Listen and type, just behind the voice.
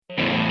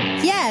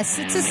Yes,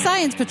 it's a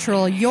Science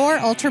Patrol, your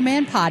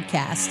Ultraman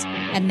podcast.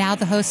 And now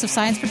the hosts of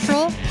Science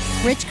Patrol,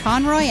 Rich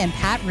Conroy and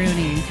Pat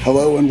Rooney.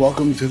 Hello and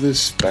welcome to this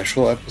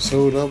special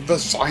episode of the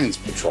Science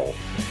Patrol,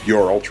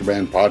 your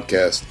Ultraman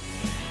podcast.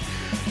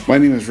 My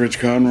name is Rich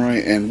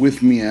Conroy, and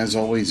with me as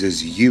always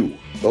is you,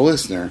 the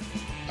listener,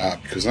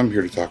 because I'm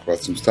here to talk about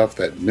some stuff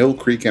that Mill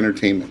Creek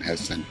Entertainment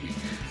has sent me.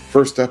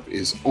 First up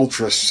is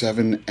Ultra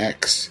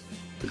 7X,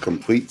 the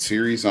complete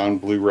series on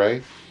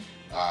Blu-ray.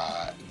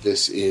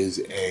 This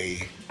is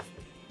a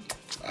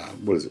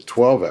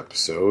 12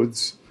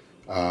 episodes,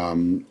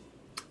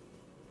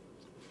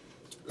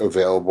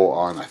 available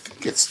on, I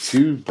think it's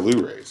 2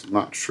 Blu-rays, I'm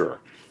not sure.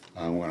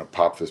 I'm going to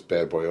pop this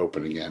bad boy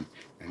open again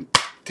and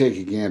take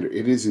a gander.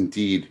 It is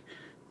indeed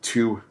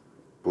 2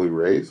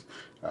 Blu-rays.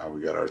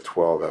 We got our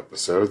 12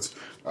 episodes.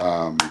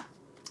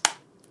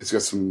 It's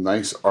got some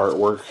nice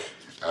artwork.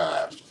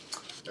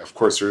 Of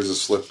course, there is a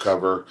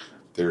slipcover.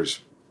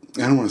 There's,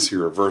 I don't want to see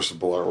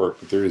reversible artwork,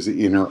 but there is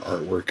the inner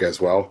artwork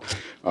as well.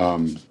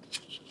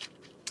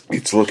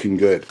 It's looking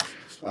good.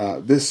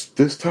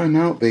 This time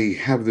out, they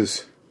have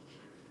this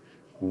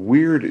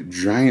weird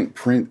giant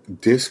print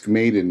disc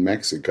made in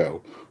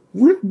Mexico.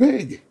 Real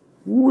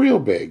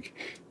big.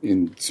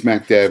 In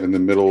smack dab in the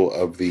middle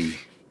of the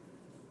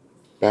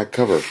back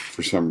cover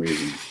for some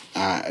reason.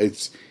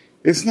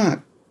 It's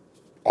not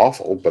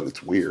awful, but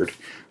it's weird.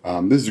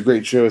 This is a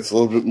great show. It's a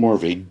little bit more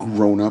of a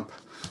grown-up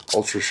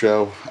Ultra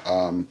show.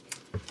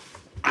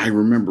 I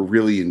remember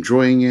really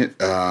enjoying it,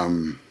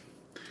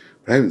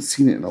 but I haven't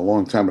seen it in a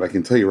long time. But I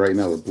can tell you right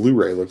now, the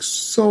Blu-ray looks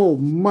so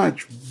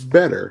much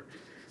better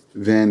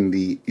than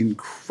the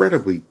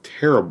incredibly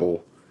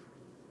terrible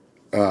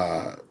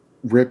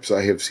rips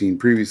I have seen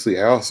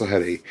previously. I also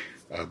had a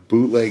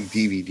bootleg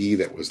DVD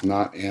that was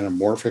not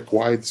anamorphic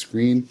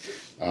widescreen.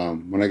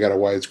 When I got a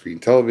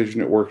widescreen television,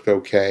 it worked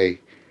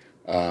okay.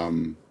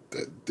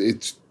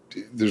 There's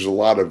a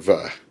lot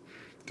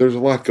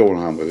going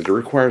on with it. It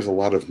requires a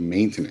lot of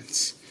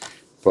maintenance.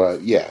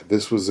 But yeah,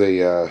 let's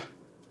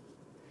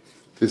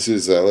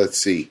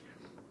see.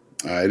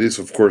 It is,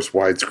 of course,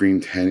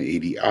 widescreen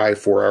 1080i,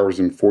 4 hours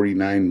and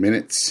 49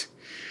 minutes.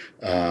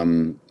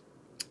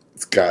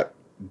 It's got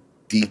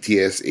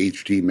DTS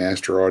HD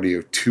Master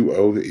Audio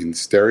 2.0 in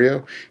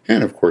stereo,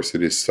 and of course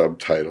it is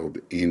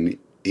subtitled in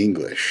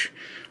English.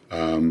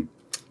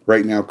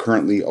 Right now,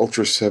 currently,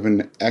 Ultra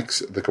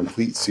 7X, the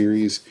complete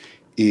series,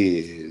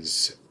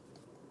 is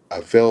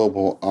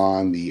available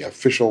on the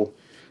official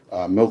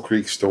Mill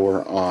Creek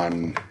store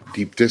on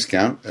deep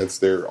discount. That's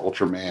their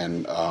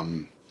Ultraman,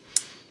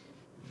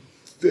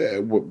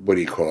 what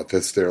do you call it?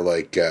 That's their,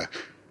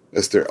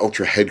 that's their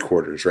Ultra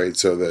headquarters, right?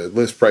 So the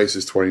list price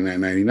is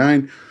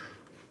 $29.99.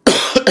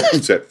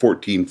 It's at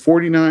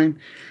 $14.49,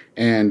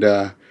 and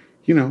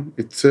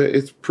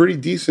it's pretty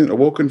decent.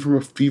 Awoken from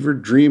a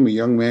fevered dream, a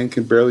young man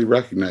can barely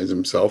recognize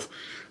himself.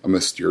 A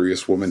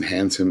mysterious woman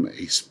hands him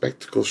a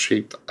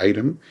spectacle-shaped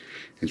item,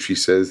 and she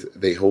says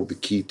they hold the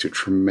key to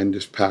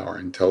tremendous power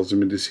and tells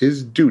him it is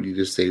his duty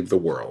to save the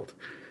world.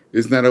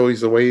 Isn't that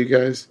always the way, you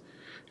guys?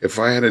 If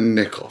I had a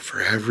nickel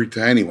for every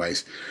time.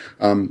 Anyways,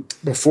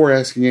 before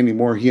asking any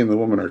more, he and the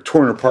woman are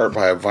torn apart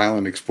by a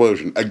violent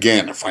explosion.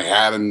 Again, if I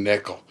had a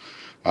nickel.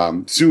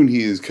 Soon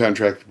he is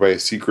contracted by a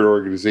secret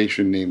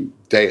organization named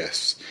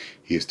Deus.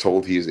 He is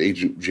told he is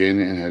Agent Jin,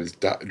 and his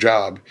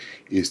job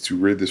is to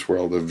rid this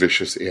world of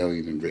vicious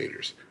alien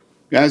invaders.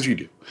 As you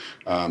do.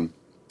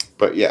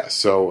 But yeah,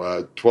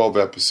 so 12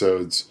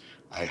 episodes.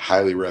 I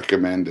highly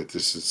recommend it.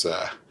 This is,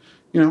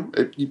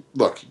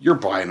 look, you're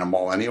buying them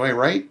all anyway,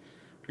 right?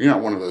 You're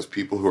not one of those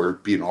people who are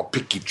being all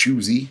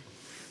picky-choosy,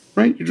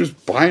 right? You're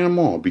just buying them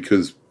all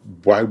because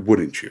why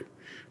wouldn't you?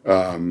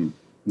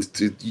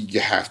 You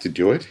have to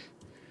do it.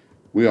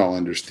 We all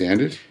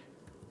understand it.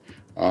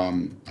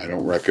 I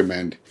don't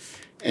recommend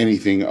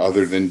anything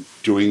other than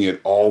doing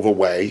it all the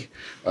way.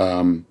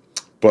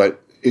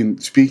 But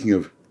speaking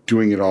of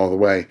doing it all the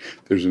way,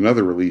 there's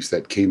another release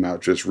that came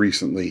out just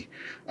recently,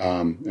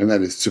 and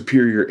that is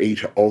Superior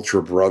 8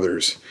 Ultra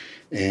Brothers.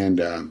 And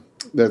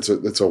it's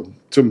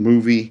a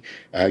movie.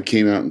 It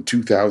came out in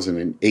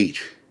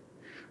 2008.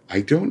 I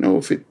don't know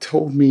if it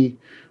told me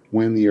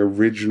when the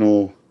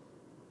original...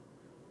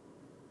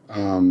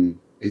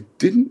 It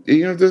didn't,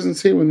 it doesn't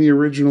say when the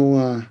original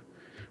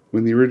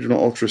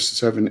Ultra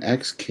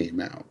 7X came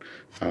out,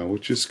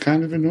 which is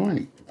kind of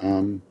annoying.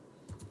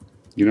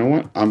 You know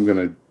what? I'm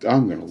gonna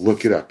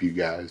look it up, you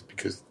guys,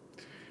 because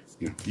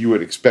you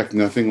would expect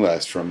nothing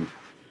less from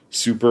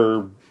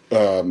super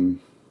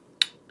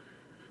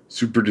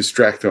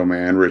distracto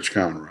man Rich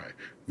Conroy.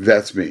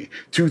 That's me.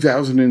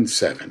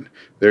 2007.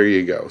 There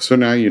you go. So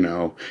now you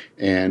know,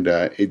 and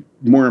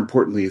more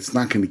importantly, it's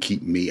not going to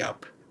keep me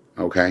up.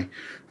 Okay.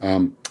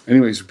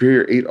 Anyway,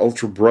 Superior 8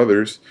 Ultra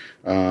Brothers,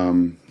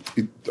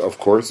 of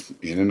course,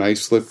 in a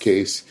nice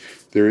slipcase.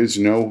 There is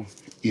no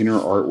inner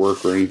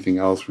artwork or anything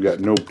else. We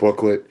got no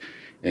booklet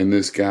in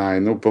this guy,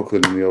 no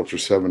booklet in the Ultra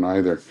 7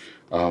 either.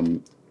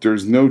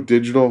 There's no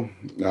digital,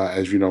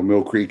 as you know,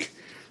 Mill Creek,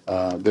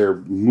 their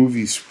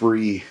movie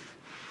spree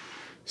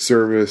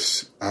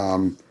service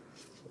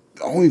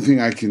the only thing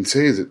I can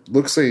say is it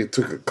looks like it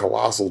took a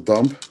colossal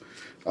dump.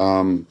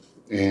 And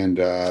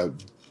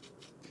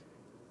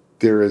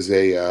there is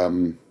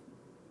a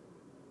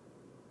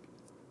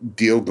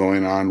deal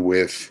going on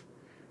with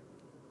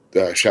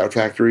Shout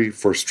Factory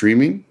for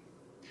streaming.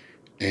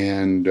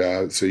 And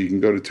so you can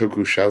go to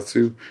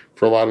Tokusatsu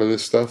for a lot of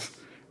this stuff.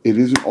 It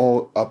isn't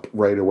all up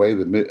right away.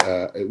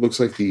 It looks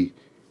like the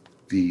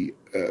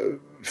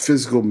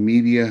physical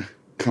media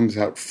comes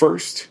out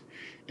first,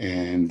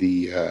 and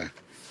the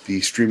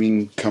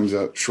streaming comes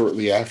out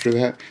shortly after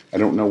that. I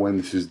don't know when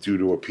this is due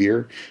to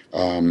appear.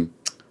 Well,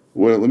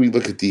 let me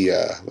look at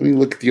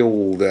the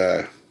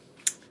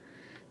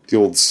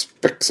old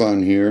specs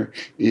on here.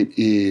 It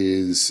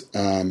is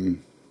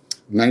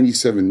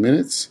 97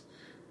 minutes.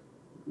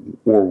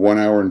 Or 1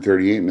 hour and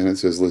 38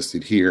 minutes as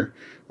listed here.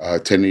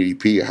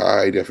 1080p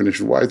high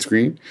definition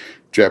widescreen.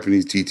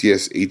 Japanese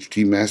DTS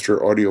HD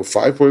Master Audio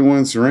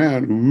 5.1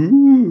 surround.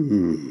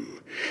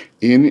 Ooh.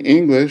 In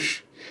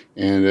English.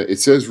 And it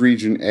says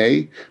Region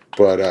A.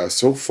 But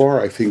so far,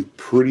 I think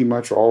pretty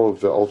much all of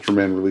the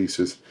Ultraman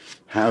releases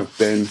have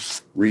been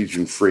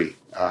region free.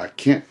 I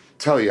can't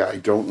tell you I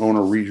don't own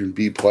a Region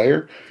B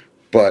player.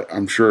 But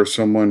I'm sure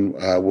someone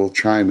will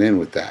chime in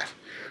with that.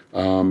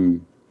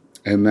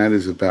 And that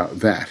is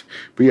about that.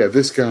 But yeah,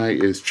 this guy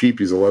is cheap.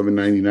 He's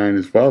 $11.99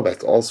 as well.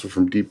 That's also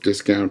from Deep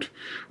Discount.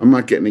 I'm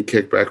not getting a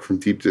kickback from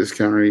Deep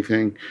Discount or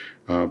anything,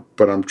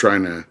 but I'm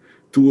trying to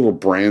do a little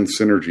brand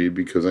synergy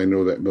because I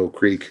know that Mill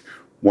Creek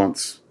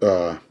wants.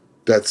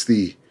 That's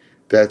the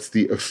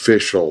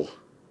official,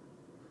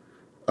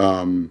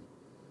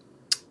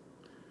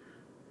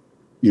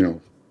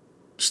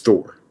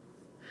 store.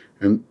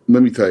 And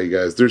let me tell you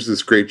guys, there's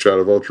this great shot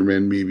of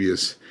Ultraman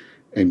Mebius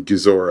and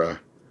Gizora.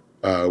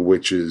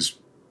 Which is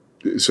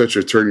such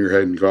a turn your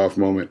head and cough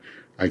moment.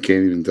 I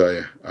can't even tell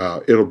you.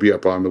 It'll be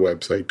up on the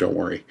website. Don't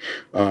worry.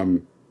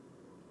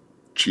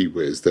 Gee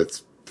whiz,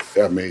 that's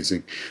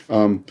amazing.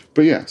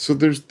 But yeah, so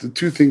there's the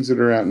two things that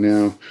are out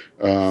now.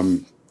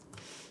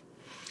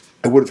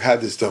 I would have had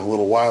this done a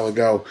little while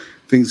ago.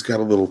 Things got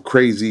a little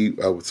crazy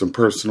with some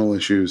personal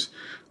issues.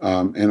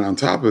 And on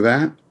top of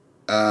that,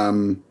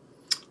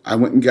 I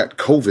went and got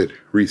COVID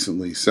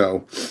recently.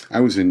 So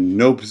I was in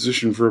no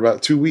position for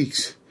about 2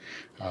 weeks.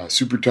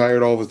 Super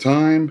tired all the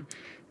time,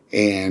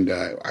 and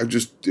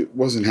it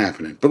wasn't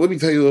happening. But let me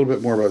tell you a little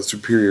bit more about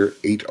Superior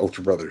 8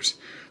 Ultra Brothers.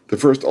 The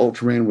first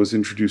Ultraman was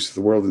introduced to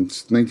the world in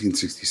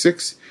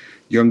 1966.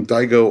 Young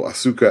Daigo,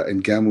 Asuka,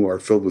 and Gamu are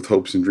filled with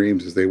hopes and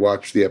dreams as they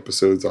watch the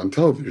episodes on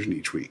television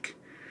each week.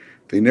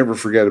 They never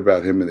forget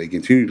about him, and they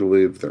continue to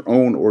live their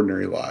own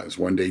ordinary lives.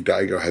 One day,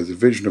 Daigo has a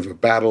vision of a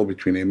battle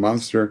between a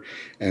monster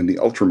and the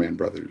Ultraman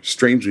brothers.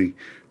 Strangely,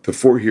 the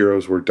four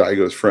heroes were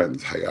Daigo's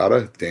friends,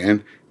 Hayata,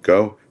 Dan,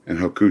 Go, and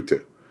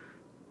Hokuto.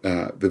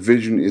 The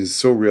vision is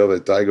so real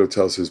that Daigo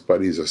tells his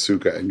buddies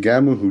Asuka and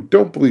Gamu, who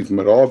don't believe him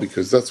at all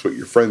because that's what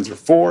your friends are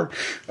for.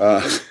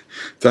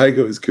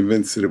 Daigo is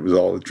convinced that it was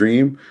all a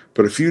dream,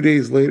 but a few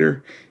days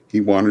later,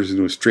 he wanders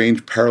into a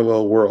strange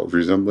parallel world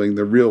resembling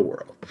the real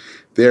world.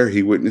 There,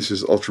 he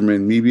witnesses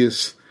Ultraman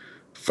Mebius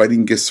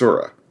fighting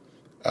Gisora.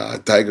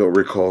 Daigo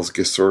recalls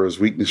Gisora's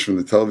weakness from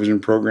the television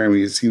program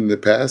he has seen in the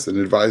past and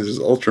advises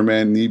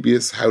Ultraman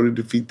Mebius how to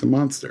defeat the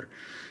monster.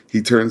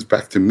 He turns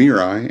back to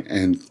Mirai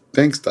and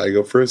thanks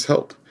Daigo for his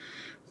help.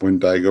 When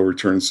Daigo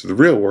returns to the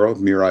real world,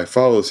 Mirai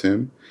follows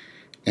him,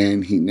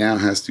 and he now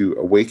has to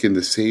awaken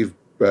the 7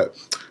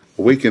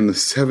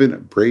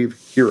 brave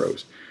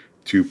heroes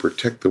to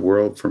protect the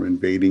world from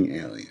invading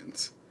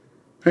aliens.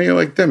 How you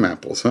like them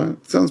apples, huh?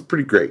 Sounds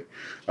pretty great.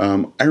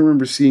 I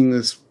remember seeing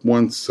this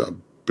once a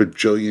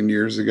bajillion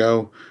years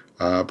ago,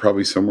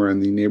 probably somewhere in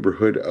the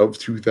neighborhood of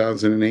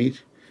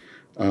 2008.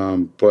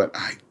 But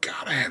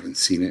I haven't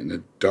seen it in a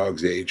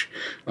dog's age.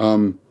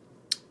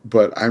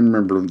 But I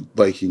remember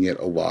liking it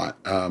a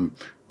lot.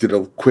 Did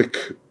a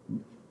quick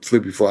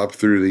flippy flop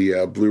through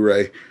the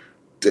Blu-ray.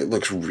 It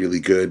looks really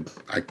good.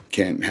 I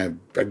have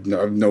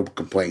no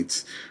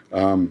complaints.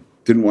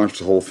 Didn't watch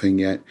the whole thing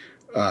yet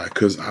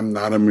because I'm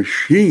not a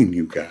machine,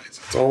 you guys.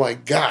 That's all I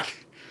got.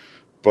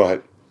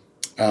 But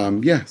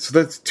yeah, so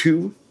that's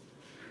 2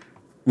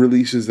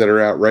 releases that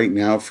are out right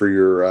now for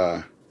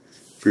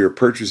your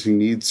purchasing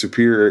needs: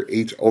 Superior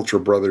 8 Ultra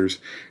Brothers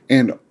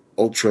and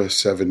Ultra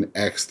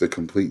 7X, the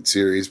complete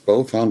series,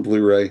 both on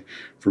Blu-ray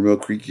for Mill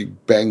Creek. You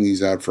bang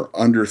these out for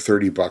under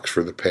 $30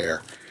 for the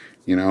pair.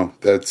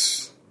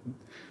 That's,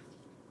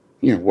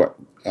 what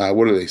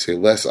do they say?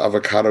 Less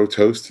avocado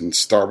toast in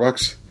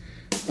Starbucks.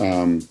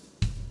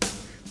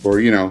 Or,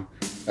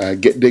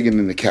 get digging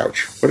in the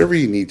couch. Whatever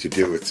you need to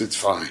do, it's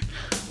fine.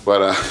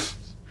 But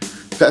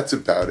that's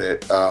about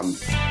it.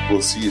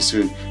 We'll see you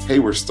soon. Hey,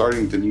 we're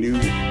starting the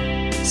new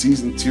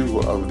Season 2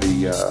 of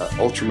the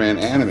Ultraman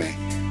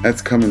anime.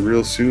 That's coming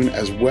real soon,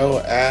 as well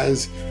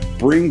as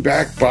bring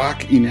back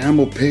Bach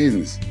enamel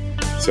pins.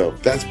 So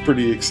that's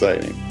pretty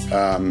exciting.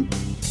 I'm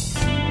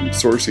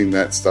sourcing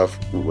that stuff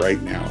right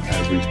now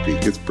as we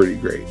speak. It's pretty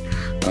great.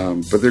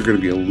 But they're going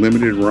to be a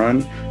limited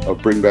run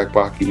of bring back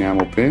Bach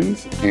enamel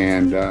pins,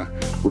 and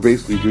we're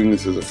basically doing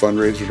this as a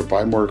fundraiser to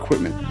buy more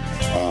equipment.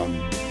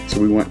 So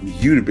we want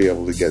you to be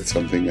able to get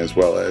something as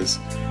well as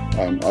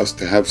us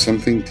to have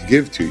something to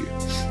give to you.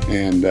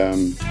 And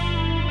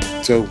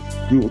so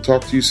we will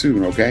talk to you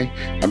soon, okay?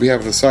 On behalf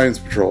of the Science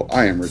Patrol,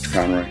 I am Rich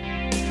Conroy.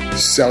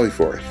 Sally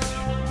forth.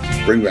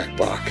 Bring back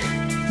Bach.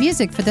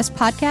 Music for this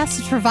podcast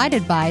is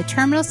provided by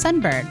Terminal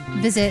Sunburn.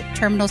 Visit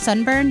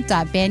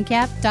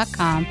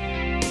terminalsunburn.bandcamp.com.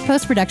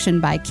 Post-production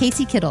by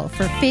Casey Kittle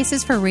for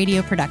Faces for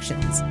Radio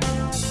Productions.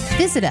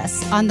 Visit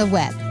us on the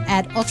web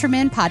at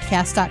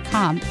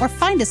ultramanpodcast.com or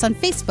find us on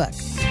Facebook.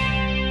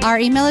 Our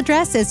email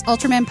address is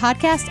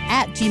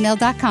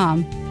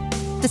ultramanpodcast@gmail.com.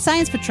 The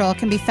Science Patrol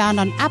can be found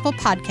on Apple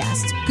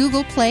Podcasts,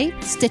 Google Play,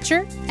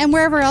 Stitcher, and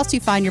wherever else you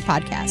find your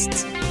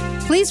podcasts.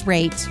 Please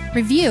rate,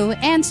 review,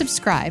 and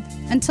subscribe.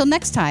 Until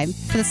next time,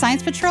 for the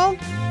Science Patrol,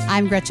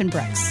 I'm Gretchen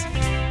Brooks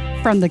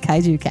from the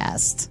Kaiju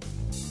Cast.